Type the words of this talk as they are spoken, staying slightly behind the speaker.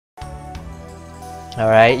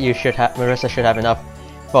Alright, Marissa should have enough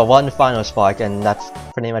for one final spark, and that's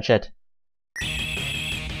pretty much it.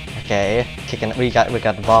 Okay, we got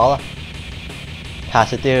the ball.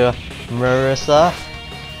 Pass it to Marissa.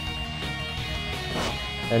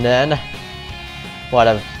 And then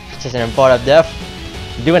just an board of death.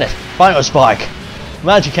 Doing it! Final spark!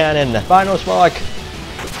 Magic cannon! Final spark!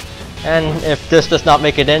 And if this does not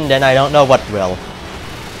make it in, then I don't know what will.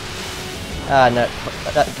 No,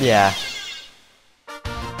 yeah.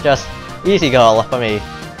 Just easy goal for me.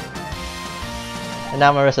 And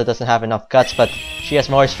now Marissa doesn't have enough guts, but she has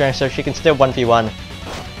more strength, so she can still 1v1.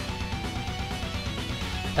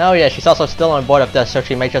 Oh yeah, she's also still on board of death, so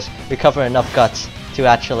she may just recover enough guts to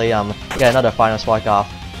actually get another final spark off.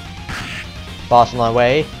 Ball's on the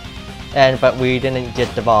way, but we didn't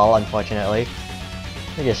get the ball, unfortunately.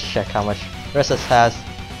 Let me just check how much Marissa has.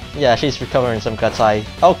 Yeah, she's recovering some guts.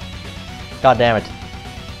 Oh, god damn it!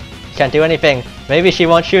 Can't do anything. Maybe she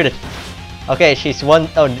won't shoot it. Okay, she's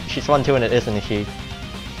 1-2 in it, isn't she?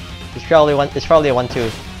 It's probably a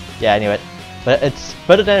 1-2. Yeah, I knew it. But it's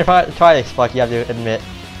better than Twilight Spark, you have to admit.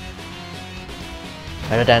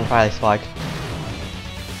 Better than Twilight Spark.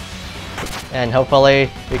 And hopefully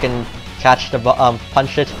we can catch the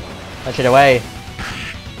punch it away.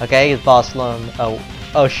 Okay, the ball's slow.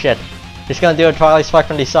 Oh shit. He's gonna do a Twilight Spark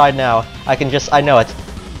from the side now. I know it.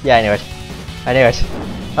 Yeah, I knew it. I knew it.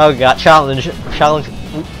 Oh god, challenge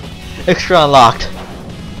extra unlocked.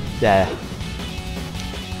 Yeah.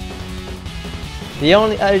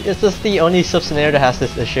 Is this the only sub-scenario that has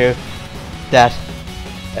this issue? That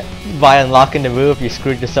by unlocking the move you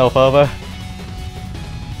screwed yourself over?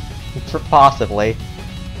 Possibly.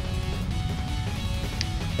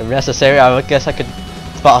 If necessary, I would guess I could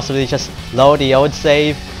possibly just load the old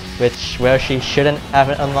save, where she shouldn't have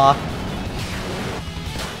it unlocked.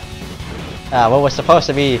 What was supposed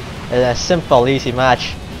to be a simple, easy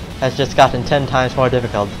match has just gotten 10 times more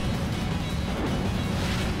difficult.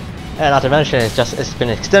 And not to mention, it's been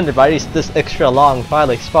extended by this extra long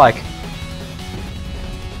Twilight Spark.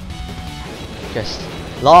 Just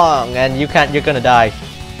long, and you're gonna die.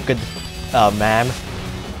 Good, ma'am.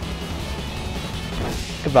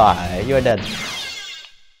 Goodbye, you're dead.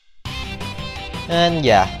 And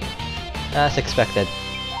yeah, as expected.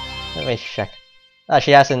 Let me check.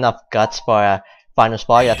 She has enough guts for a final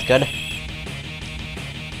spark, that's good.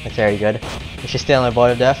 That's very good. Is she still on the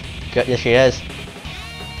board of death? Good, yes she is.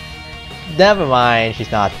 Never mind,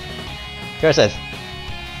 she's not. Curses.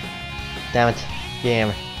 Damn it.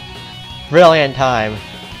 Game. Brilliant time.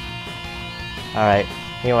 Alright.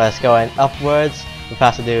 Anyway, let's go in upwards. We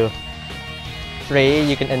pass it to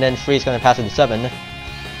 3, and then 3 is gonna pass it to 7.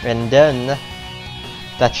 And then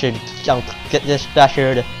that should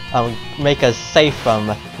make us safe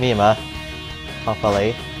from Mima.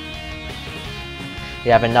 Hopefully.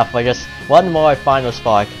 We have enough for just one more final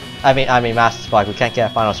spark. I mean master spark. We can't get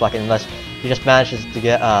a final spark unless he just manages to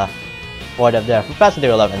get board up there. We pass it to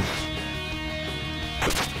 11.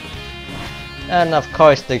 And of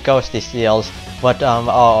course the ghosty steals, but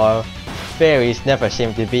our fairies never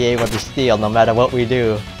seem to be able to steal no matter what we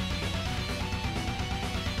do.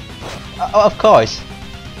 Of course.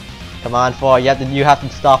 Come on, 4, you have to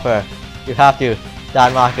stop her. You have to,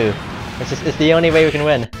 Danmaku. It's the only way we can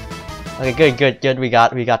win. Okay, good. We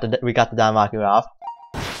got the Danmaku off.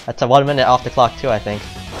 That's a 1 minute off the clock too, I think.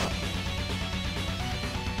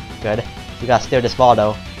 Good. We gotta steal this ball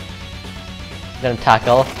though. Gonna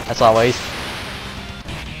tackle, as always.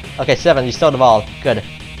 Okay, 7, you stole the ball. Good.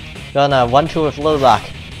 Gonna 1-2 with Little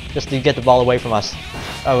Black, just to get the ball away from us,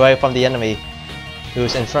 away from the enemy,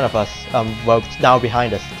 who's in front of us. Well, now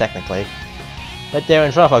behind us technically, but they're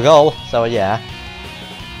in front of our goal. So yeah.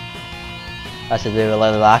 I should do a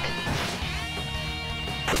Little Black.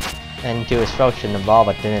 And do his approach in the ball,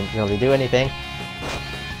 but didn't really do anything.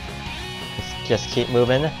 Just keep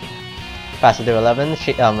moving. Pass it to 11.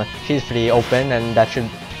 She's pretty open, and that should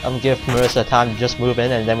give Marissa time to just move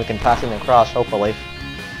in, and then we can pass it across. Hopefully,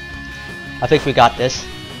 I think we got this.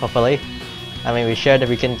 Hopefully, I mean we should be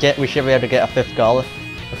able to get a 5th goal.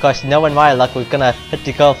 Of course, knowing my luck, we're gonna hit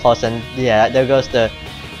the goal post, and yeah, there goes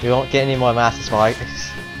we won't get any more master sparks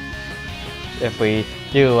if we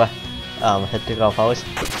do hit the goal post.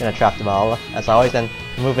 Gonna trap the ball as always, then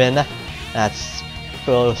move in. That's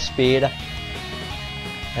full speed,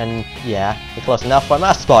 and yeah, we're close enough for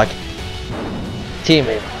master spark. Team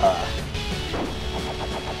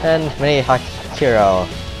and mini Hakiro.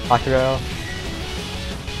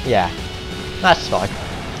 Yeah, master spark.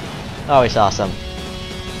 Always awesome.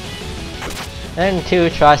 And 2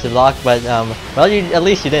 tries to block, but well, at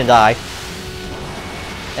least you didn't die.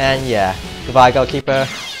 And yeah, goodbye goalkeeper.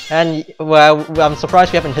 And, well, I'm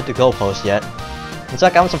surprised we haven't hit the goalpost yet. In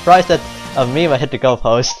fact, I'm surprised that Mima hit the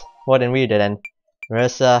goalpost more than we did, and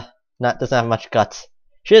Marissa doesn't have much guts.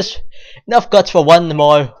 She has enough guts for one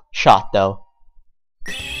more shot, though.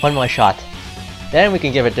 One more shot. Then we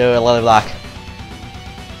can give it to Lily Black.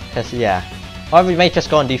 Cause, yeah. Or we may just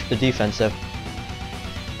go on the defensive.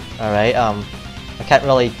 Alright, I can't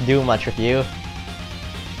really do much with you.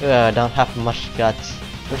 I don't have much guts.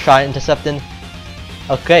 We'll try intercepting.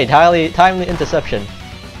 Okay, timely interception.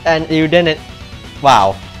 And you didn't.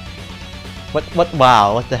 Wow.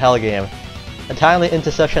 Wow, what the hell, game? A timely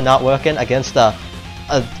interception not working against a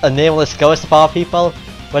nameless ghost of all people?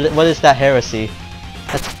 What is that heresy?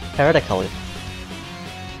 That's heretical.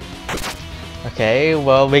 Okay,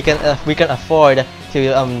 well we can afford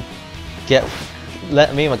to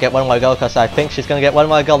let Mima get one more goal, because I think she's gonna get one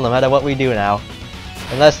more goal no matter what we do now.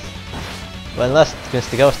 Unless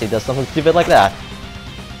Mr. Ghosty does something stupid like that.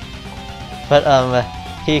 But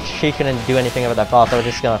she couldn't do anything about that ball, so we're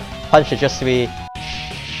just gonna punch it just to be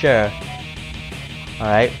sure.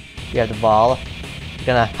 Alright, we have the ball. We're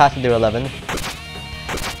gonna have to do 11.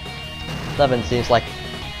 11 seems like,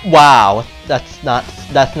 wow, that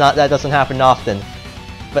doesn't happen often.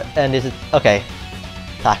 But and is it okay?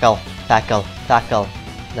 Tackle.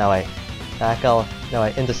 No wait, tackle. No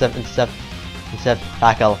wait, intercept,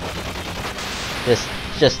 tackle.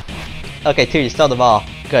 Just. Okay, 2, you stole the ball.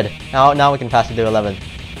 Good. Now we can pass it to 11.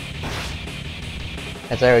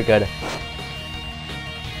 That's very good.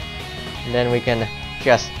 And then we can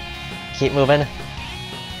just keep moving.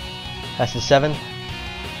 Pass to 7.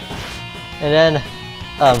 And then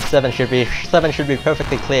 7 should be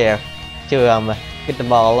perfectly clear to get the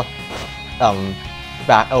ball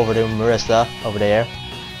back over to Marissa over there.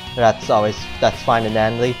 That's fine and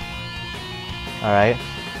dandy. Alright.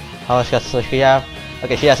 How much guts does she have?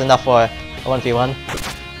 Okay, she has enough for a 1v1.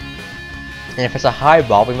 And if it's a high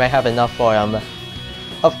ball, we might have enough for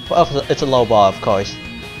it's a low ball, of course.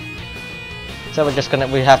 So we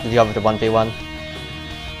have to go over to 1v1.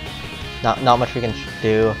 Not much we can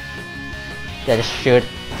do. Yeah, just shoot.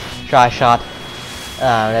 Try shot.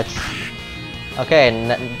 That's okay, and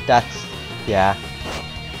that's yeah.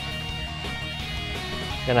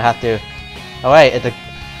 Gonna have to. Oh wait,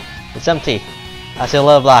 it's empty. I see a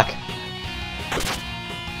little black.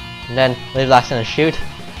 And then Lily Black's gonna shoot,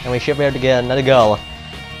 and we should be able to get another goal.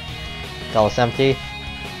 Goal is empty.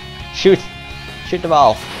 Shoot the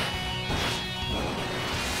ball.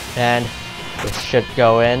 And it should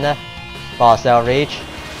go in. Ball's out of reach,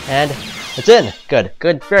 and it's in. Good,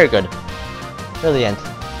 very good. Brilliant.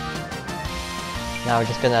 Now we're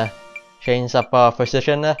just gonna change up our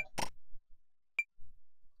position.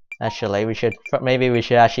 Actually, maybe we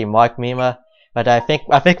should actually mark Mima, but I think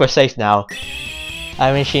we're safe now.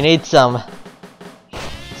 I mean, she needs 3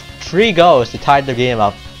 goals to tie the game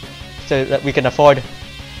up, so that we can afford.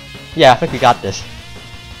 Yeah, I think we got this.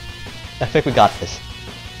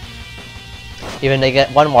 Even if they get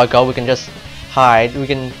one more goal, we can just hide. We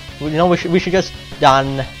should just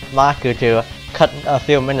don Maku to cut a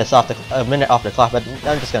few minutes off the clock. But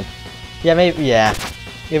I'm just gonna. Yeah, maybe. Yeah.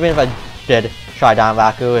 Even if I did try down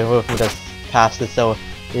Maku, and we just passed it, so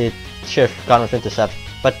it should have gone with intercept.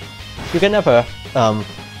 But you can never.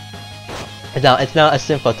 It's not a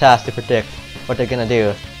simple task to predict what they're gonna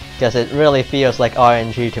do, because it really feels like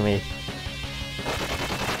RNG to me.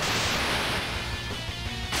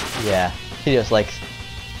 Yeah, feels like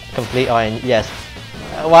complete RNG. Yes.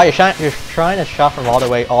 Wow, you're trying to shot from all the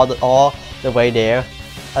way there.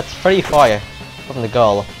 That's pretty far from the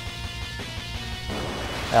goal.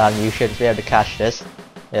 You should be able to catch this.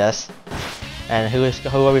 Yes. And who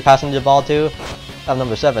are we passing the ball to?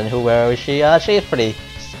 Number 7. Where is she? She is pretty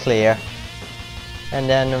clear. And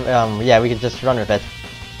then yeah, we can just run with it.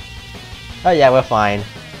 Oh yeah, we're fine.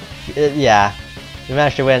 Yeah, we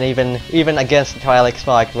managed to win even against the Twilight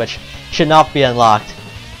Spark, which should not be unlocked.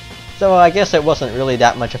 So I guess it wasn't really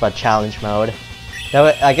that much of a challenge mode. Now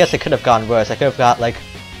I guess it could have gone worse. I could have got like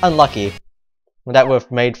unlucky. That would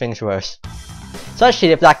have made things worse.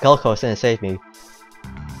 Especially if that Gold Coast didn't save me.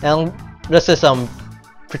 And this is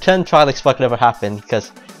pretend Twilight Spark never happened,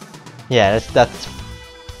 because yeah,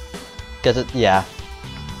 yeah.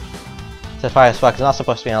 So Twilight Spark is not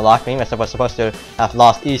supposed to be unlocked. Maybe we're supposed to have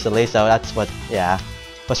lost easily. So that's yeah.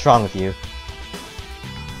 What's wrong with you?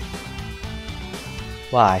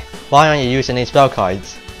 Why aren't you using these spell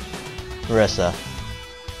cards, Marissa?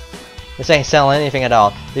 This ain't selling anything at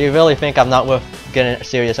all. Do you really think I'm not worth getting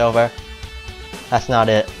serious over? That's not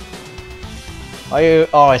it. Are you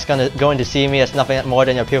always going to see me as nothing more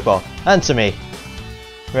than your pupil? Answer me!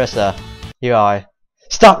 Marissa, you are.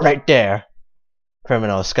 Stop right there!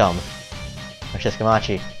 criminal scum. Which is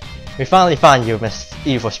Kamachi. We finally found you, Miss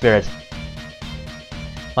Evil Spirit.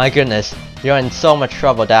 My goodness, you're in so much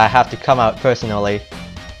trouble that I have to come out personally.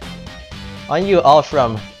 Aren't you all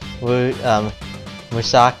from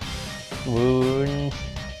Musak?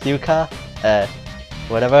 Wuka?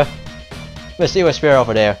 Whatever? Miss Evil Spirit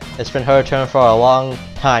over there. It's been her turn for a long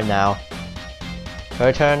time now.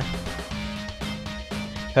 Her turn?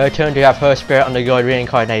 Her turn to have her spirit undergo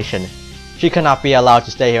reincarnation. She cannot be allowed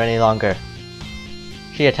to stay here any longer.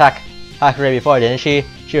 She attacked Hakurei before, didn't she?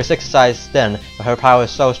 She was exercised then, but her power was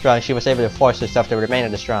so strong she was able to force herself to remain at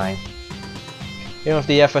the shrine. Even with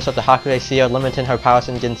the efforts of the Hakurei CEO limiting her powers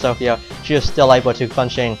in Jinsokyo, she was still able to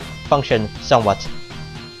function somewhat.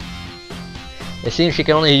 It seems she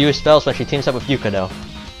can only use spells when she teams up with Yuka though.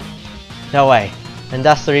 No way. And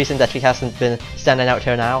that's the reason that she hasn't been standing out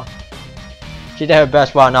here now? She did her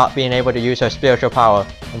best while not being able to use her spiritual power.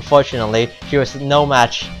 Unfortunately, she was no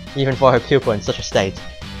match even for her pupil in such a state.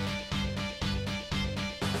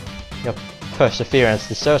 Your perseverance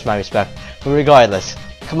deserves my respect, but regardless,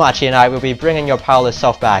 Kamachi and I will be bringing your powerless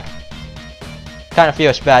self back. Kinda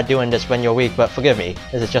feels bad doing this when you're weak, but forgive me,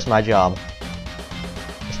 this is just my job.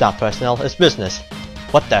 It's not personal, it's business.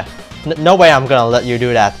 What the? No way I'm gonna let you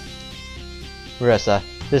do that. Marissa,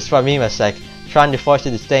 this is for Mima's sake. Trying to force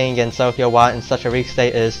you to stay in Gensokyo while in such a weak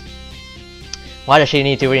state is... Why does she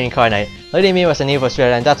need to reincarnate? Lady Mima's an evil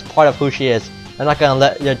spirit and that's part of who she is. I'm not gonna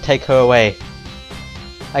let you take her away.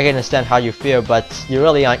 I can understand how you feel, but you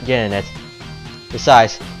really aren't getting it.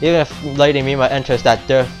 Besides, even if Lady Mima enters that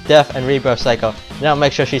death and rebirth cycle, then I'll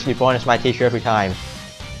make sure she's reborn as my teacher every time.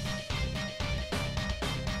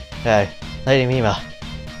 Okay, Lady Mima.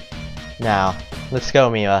 Now, let's go,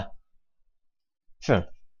 Mima.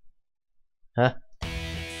 Huh?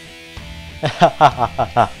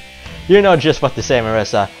 You know just what to say,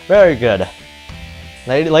 Marissa. Very good.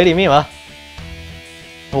 Lady Mima?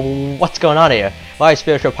 What's going on here? Why is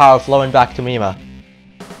spiritual power flowing back to Mima?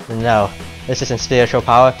 No, this isn't spiritual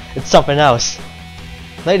power, it's something else.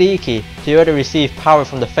 Lady Iki, if you were to receive power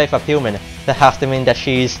from the faith of human, that has to mean that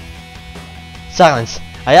she's... Silence!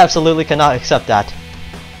 I absolutely cannot accept that.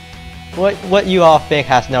 What you all think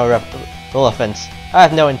has no relevance. I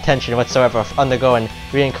have no intention whatsoever of undergoing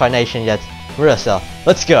reincarnation yet. Marissa,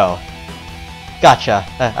 let's go! Gotcha.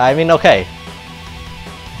 I mean, okay.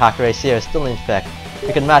 Hakurei Seer is still in effect.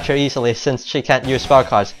 You can match her easily since she can't use spell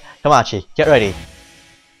cards. Kamachi, get ready.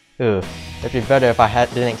 Ooh, it'd be better if I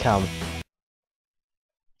didn't come.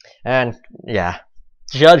 And, yeah.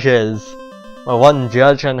 Judges! Well, one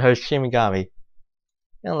judge and her Shimigami.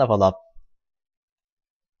 And level up.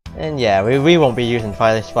 And yeah, we won't be using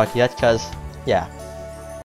Twilight Spark yet, cause, yeah.